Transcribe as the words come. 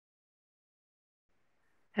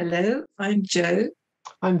Hello, I'm Jo.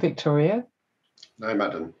 I'm Victoria. No,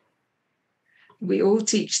 madam. We all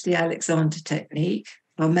teach the Alexander Technique,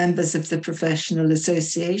 are members of the Professional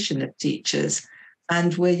Association of Teachers,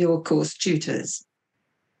 and we're your course tutors.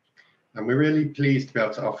 And we're really pleased to be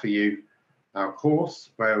able to offer you our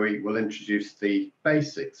course where we will introduce the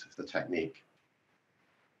basics of the technique.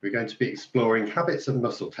 We're going to be exploring habits of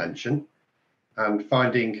muscle tension and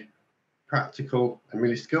finding practical and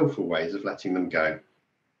really skillful ways of letting them go.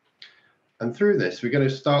 And through this, we're going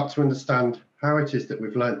to start to understand how it is that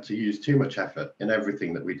we've learned to use too much effort in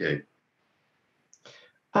everything that we do.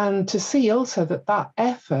 And to see also that that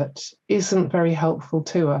effort isn't very helpful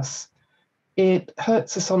to us. It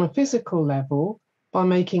hurts us on a physical level by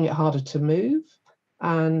making it harder to move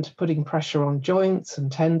and putting pressure on joints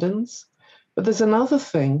and tendons. But there's another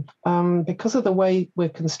thing, because of the way we're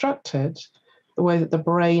constructed, the way that the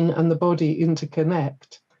brain and the body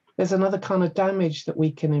interconnect, there's another kind of damage that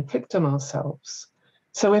we can inflict on ourselves.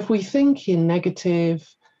 So if we think in negative,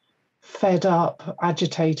 fed up,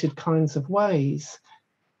 agitated kinds of ways,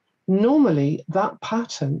 normally that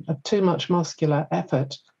pattern of too much muscular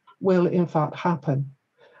effort will in fact happen.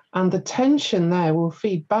 And the tension there will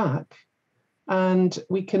feed back, and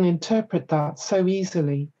we can interpret that so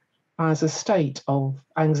easily as a state of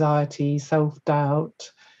anxiety,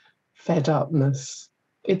 self-doubt, fed upness.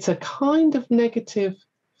 It's a kind of negative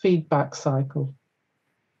feedback cycle.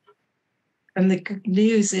 And the good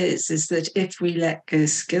news is that if we let go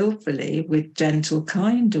skillfully with gentle,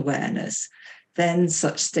 kind awareness, then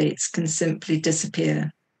such states can simply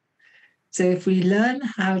disappear. So if we learn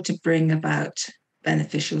how to bring about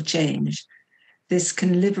beneficial change, this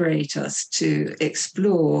can liberate us to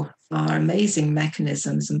explore our amazing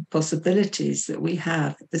mechanisms and possibilities that we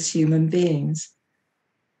have as human beings.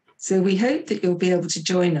 So we hope that you'll be able to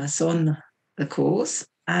join us on the course,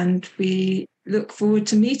 and we look forward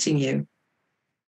to meeting you.